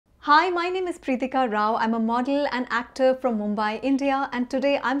Hi, my name is Preetika Rao. I'm a model and actor from Mumbai, India, and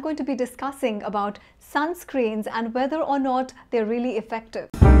today I'm going to be discussing about sunscreens and whether or not they're really effective.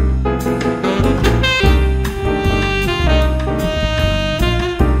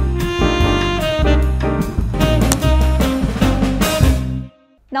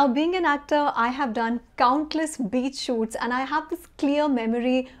 Now, being an actor, I have done countless beach shoots and I have this clear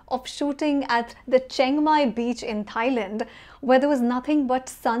memory of shooting at the Chiang Mai beach in Thailand where there was nothing but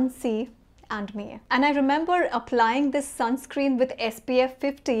sun, sea and me. And I remember applying this sunscreen with SPF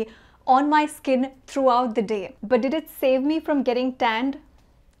 50 on my skin throughout the day. But did it save me from getting tanned?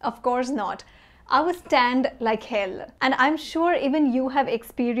 Of course not. I was tanned like hell. And I'm sure even you have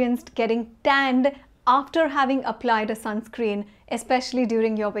experienced getting tanned after having applied a sunscreen, especially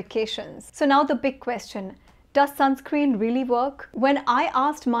during your vacations. So now the big question, does sunscreen really work? When I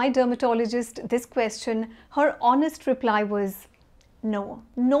asked my dermatologist this question, her honest reply was no.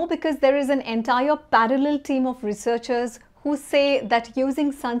 No, because there is an entire parallel team of researchers who say that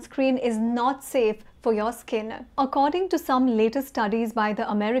using sunscreen is not safe for your skin. According to some latest studies by the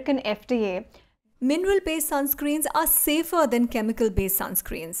American FDA, mineral-based sunscreens are safer than chemical-based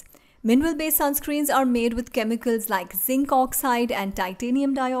sunscreens. Mineral-based sunscreens are made with chemicals like zinc oxide and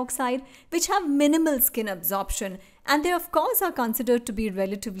titanium dioxide, which have minimal skin absorption, and they of course are considered to be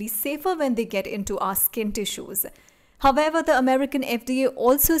relatively safer when they get into our skin tissues. However, the American FDA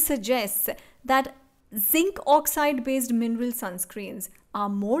also suggests that zinc oxide-based mineral sunscreens are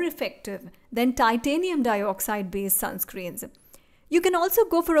more effective than titanium dioxide-based sunscreens. You can also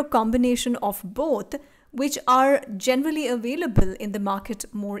go for a combination of both, which are generally available in the market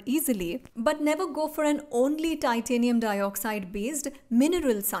more easily, but never go for an only titanium dioxide based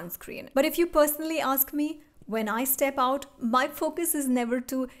mineral sunscreen. But if you personally ask me, when I step out, my focus is never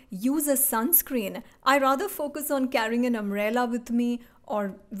to use a sunscreen. I rather focus on carrying an umbrella with me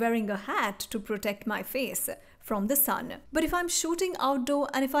or wearing a hat to protect my face from the sun. But if I'm shooting outdoor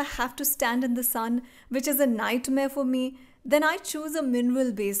and if I have to stand in the sun, which is a nightmare for me, then I choose a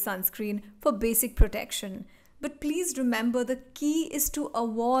mineral-based sunscreen for basic protection. But please remember, the key is to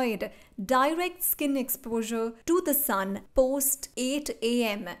avoid direct skin exposure to the sun post 8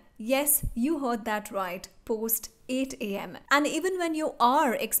 a.m. Yes, you heard that right, post 8 a.m. And even when you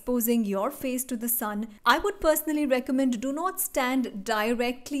are exposing your face to the sun, I would personally recommend do not stand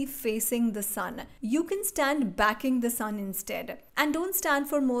directly facing the sun. You can stand backing the sun instead. And don't stand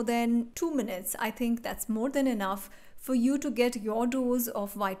for more than 2 minutes. I think that's more than enough for you to get your dose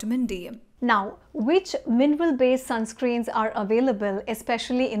of vitamin D. Now, which mineral-based sunscreens are available,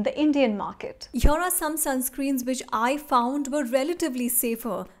 especially in the Indian market? Here are some sunscreens which I found were relatively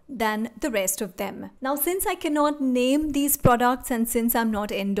safer than the rest of them. Now, since I cannot name these products and since I'm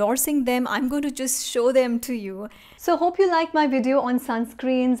not endorsing them, I'm going to just show them to you. So hope you like my video on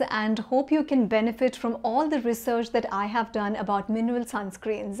sunscreens and hope you can benefit from all the research that I have done about mineral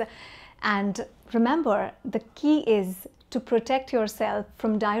sunscreens. And remember, the key is to protect yourself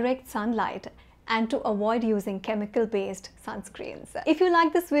from direct sunlight and to avoid using chemical-based sunscreens. If you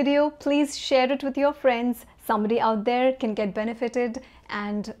like this video, please share it with your friends. Somebody out there can get benefited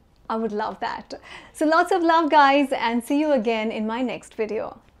and I would love that. So lots of love, guys, and see you again in my next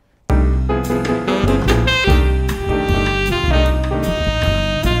video.